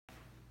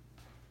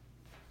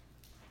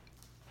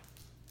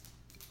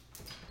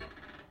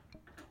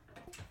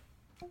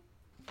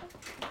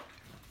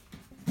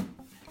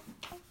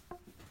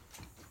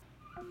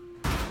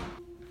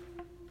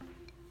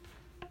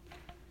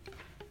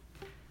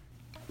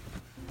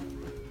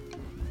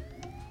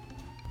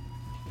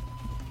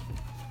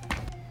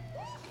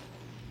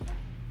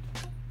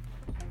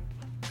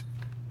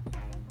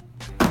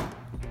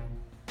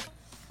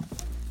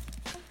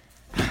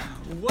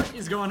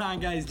is going on,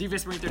 guys?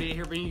 DFistMarine38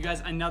 here, bringing you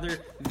guys another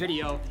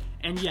video.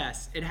 And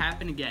yes, it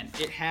happened again.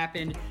 It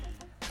happened.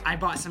 I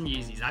bought some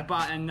Yeezys. I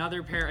bought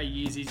another pair of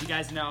Yeezys. You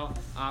guys know,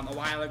 a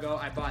while ago,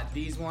 I bought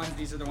these ones.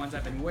 These are the ones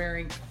I've been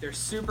wearing. They're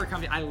super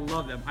comfy. I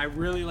love them. I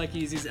really like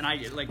Yeezys,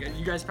 and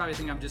you guys probably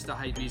think I'm just a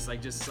hype beast,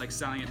 just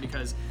selling it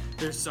because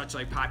they're such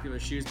popular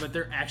shoes, but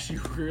they're actually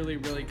really,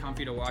 really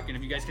comfy to walk in.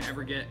 If you guys can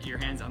ever get your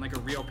hands on a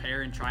real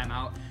pair and try them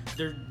out,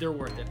 they're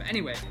worth it. But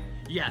anyway,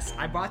 yes,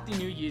 I bought the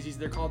new Yeezys.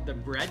 They're called the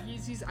Bread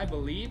Yeezys, I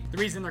believe. The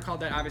reason they're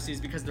called that, obviously,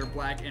 is because they're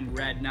black and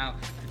red. Now,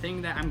 the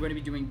thing that I'm going to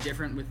be doing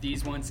different with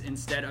these ones,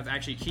 instead of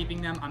actually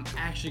keeping them, I'm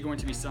actually going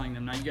to be selling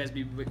them. Now, you guys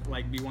be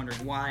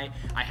wondering why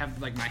I have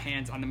my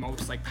hands on the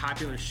most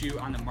popular shoe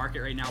on the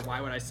market right now. Why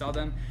would I sell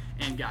them?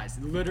 And guys,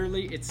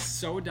 literally, it's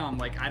so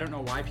dumb. I don't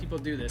know why people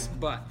do this,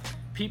 but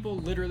people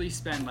literally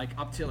spend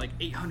up to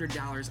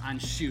 $800 on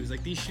shoes.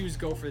 These shoes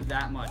go for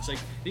that much.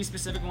 These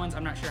specific ones,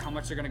 I'm not sure how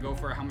much they're gonna go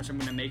for or how much I'm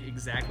gonna make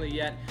exactly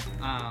yet,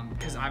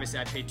 because obviously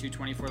I paid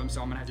 $220 for them,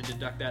 so I'm gonna have to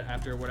deduct that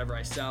after whatever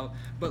I sell.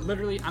 But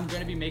literally, I'm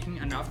gonna be making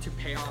enough to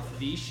pay off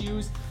these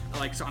shoes.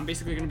 So I'm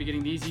basically gonna be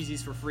getting these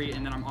Yeezys for free,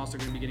 and then I'm also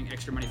gonna be getting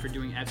extra money for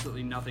doing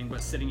absolutely nothing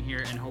but sitting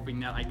here and hoping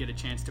that I get a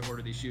chance to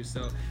order these shoes.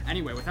 So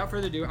anyway, without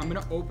further ado, I'm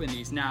gonna open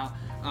these. Now,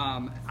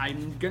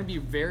 I'm gonna be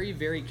very,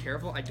 very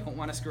careful. I don't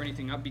wanna screw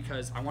anything up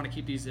because I wanna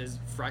keep these as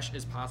fresh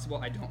as possible.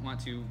 I don't want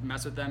to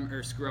mess with them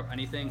or screw up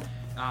anything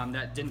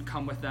that didn't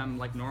come with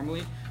them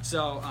normally.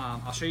 So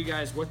I'll show you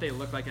guys what they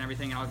look like and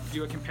everything, and I'll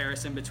do a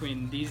comparison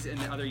between these and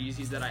the other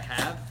Yeezys that I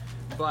have.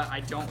 But I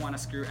don't want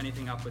to screw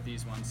anything up with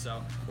these ones.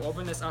 So we'll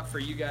open this up for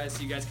you guys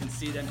so you guys can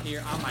see them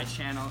here on my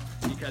channel,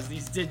 because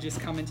these did just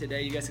come in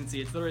today. You guys can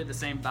see it's literally the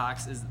same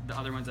box as the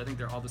other ones. I think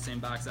they're all the same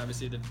box.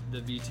 Obviously the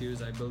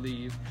V2s, I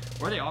believe,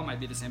 or they all might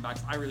be the same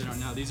box. I really don't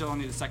know. These are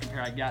only the second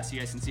pair I got, so you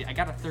guys can see. I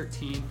got a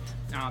 13.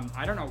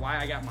 I don't know why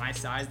I got my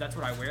size. That's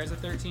what I wear as a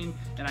 13,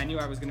 and I knew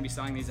I was going to be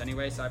selling these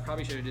anyway, so I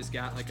probably should have just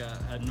got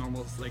a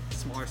normal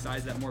smaller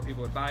size that more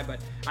people would buy.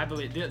 But I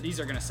believe these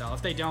are going to sell.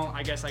 If they don't,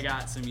 I guess I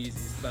got some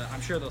Yeezys, but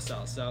I'm sure they'll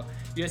sell. So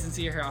you guys can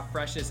see here how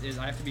fresh this is.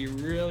 I have to be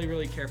really,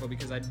 really careful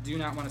because I do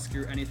not want to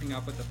screw anything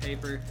up with the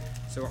paper.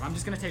 So I'm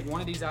just going to take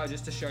one of these out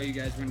just to show you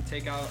guys. We're going to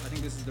take out, I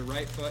think this is the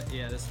right foot.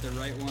 Yeah, this is the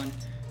right one.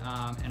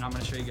 And I'm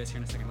going to show you guys here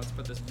in a second. Let's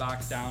put this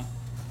box down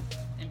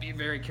and be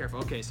very careful.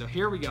 Okay, so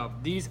here we go.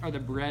 These are the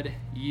Bread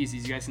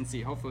Yeezys. You guys can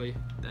see, hopefully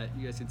that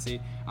you guys can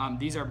see.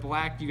 These are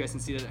black. You guys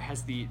can see that it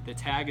has the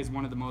tag is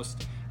one of the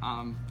most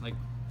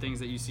things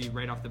that you see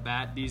right off the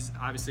bat. These,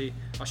 obviously,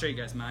 I'll show you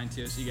guys mine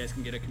too so you guys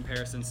can get a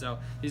comparison. So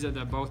these are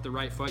both the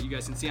right foot. You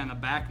guys can see on the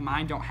back,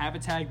 mine don't have a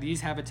tag. These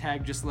have a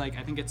tag, just I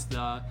think it's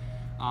the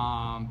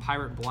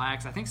Pirate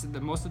Blacks. I think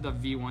most of the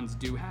V ones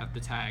do have the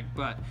tag,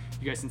 but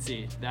you guys can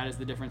see that is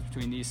the difference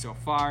between these so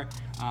far.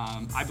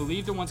 I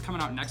believe the ones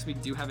coming out next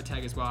week do have a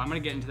tag as well. I'm gonna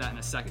get into that in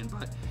a second,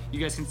 but you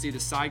guys can see the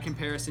side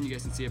comparison. You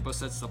guys can see it both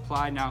sets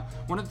supply. Now,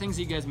 one of the things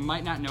that you guys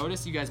might not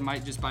notice, you guys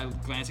might just by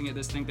glancing at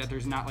this think that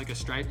there's not a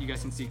stripe. You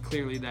guys can see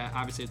clearly that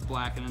obviously it's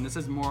black, and then this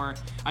is more,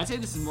 I'd say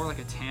this is more like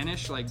a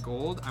tannish,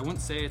 gold. I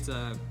wouldn't say it's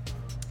a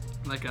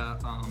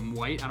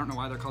white. I don't know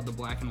why they're called the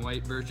black and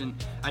white version.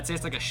 I'd say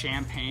it's a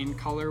champagne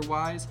color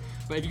wise,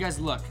 but if you guys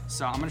look,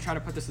 so I'm gonna try to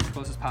put this as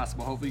close as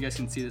possible. Hopefully you guys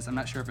can see this. I'm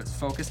not sure if it's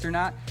focused or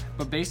not,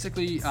 but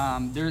basically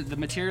the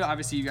material,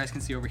 obviously you guys can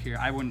see over here.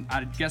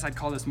 I guess I'd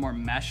call this more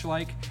mesh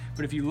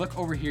but if you look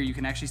over here, you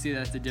can actually see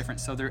that it's the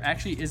difference. So there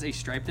actually is a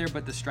stripe there,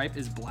 but the stripe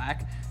is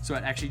black, so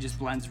it actually just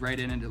blends right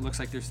in, and it looks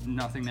like there's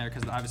nothing there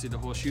because obviously the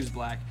whole shoe is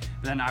black.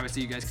 But then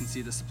obviously you guys can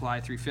see the Supply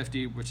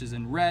 350, which is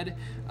in red.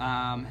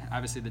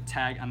 Obviously the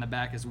tag on the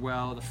back as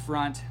well, the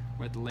front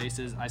with the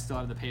laces. I still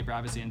have the paper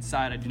obviously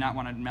inside. I do not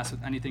want to mess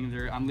with anything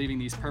there. I'm leaving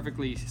these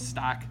perfectly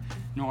stock,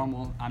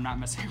 normal. I'm not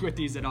messing with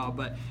these at all.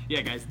 But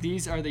yeah, guys,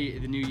 these are the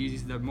new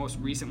Yeezys, the most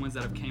recent ones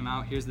that have came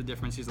out. Here's the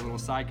difference. Here's a little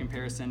side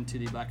comparison to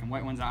the black and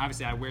white ones. Now,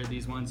 obviously I wear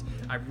these ones.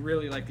 I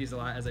really like these a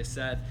lot, as I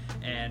said,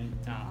 and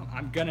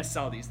I'm gonna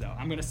sell these though.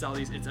 I'm gonna sell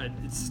these. It's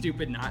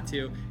stupid not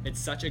to. It's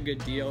such a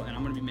good deal, and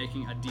I'm gonna be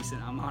making a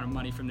decent amount of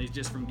money from these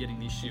just from getting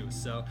these shoes.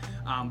 So,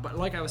 but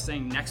like I was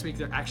saying, next week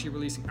they're actually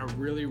releasing a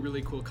really,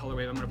 really cool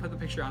colorway. I'm gonna put the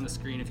picture on the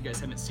screen if you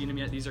guys haven't seen them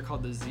yet. These are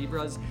called the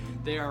Zebras.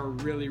 They are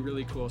really,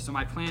 really cool. So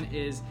my plan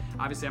is,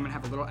 obviously I'm gonna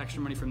have a little extra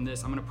money from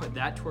this. I'm gonna put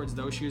that towards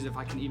those shoes if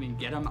I can even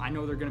get them. I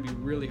know they're gonna be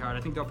really hard. I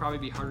think they'll probably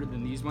be harder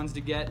than these ones to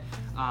get.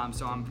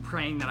 So I'm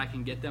praying that I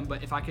can get them,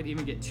 but if I could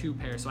even get 2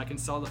 pairs, so I can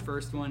sell the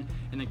first one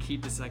and then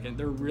keep the second.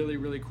 They're really,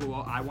 really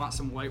cool. I want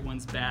some white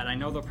ones bad. I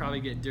know they'll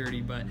probably get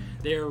dirty, but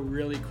they're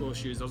really cool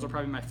shoes. Those are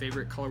probably my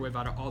favorite colorway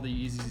out of all the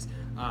Yeezys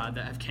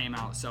that have came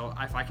out. So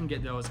if I can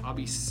get those, I'll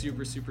be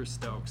super, super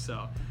stoked.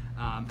 So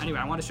anyway,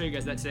 I want to show you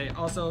guys that today.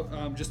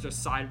 Also, just a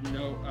side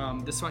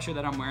note, this sweatshirt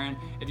that I'm wearing,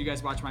 if you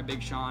guys watch my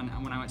Big Sean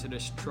when I went to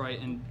Detroit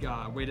and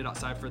waited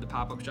outside for the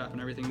pop-up shop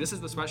and everything, this is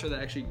the sweatshirt that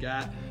I actually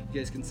got. You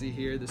guys can see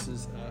here, this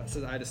is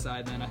says I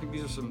Decide Then. I think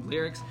these are some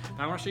lyrics.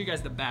 But I want to show you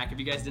guys the back if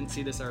you guys didn't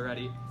see this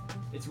already.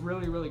 It's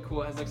really, really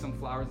cool. It has some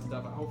flowers and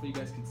stuff. Hopefully you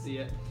guys can see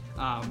it.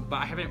 But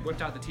I haven't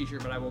whipped out the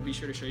t-shirt, but I will be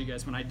sure to show you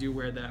guys when I do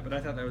wear that. But I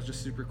thought that was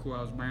just super cool.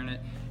 I was wearing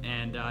it,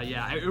 And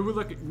yeah, it would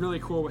look really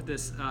cool with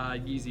this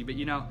Yeezy, but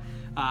you know,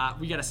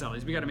 we gotta sell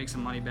these. We gotta make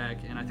some money back,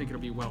 and I think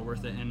it'll be well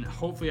worth it. And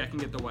hopefully I can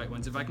get the white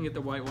ones. If I can get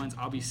the white ones,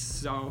 I'll be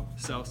so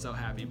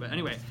happy. But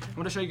anyway, I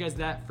want to show you guys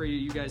that for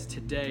you guys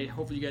today.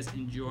 Hopefully you guys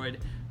enjoyed.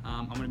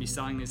 I'm going to be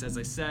selling these, as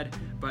I said,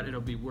 but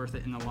it'll be worth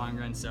it in the long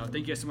run. So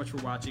thank you guys so much for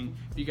watching.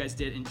 If you guys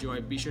did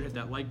enjoy, be sure to hit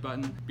that like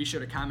button. Be sure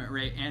to comment,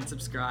 rate, and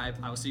subscribe.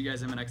 I will see you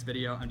guys in my next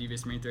video. I'm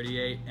Devious Marine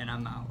 38, and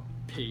I'm out.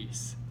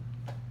 Peace.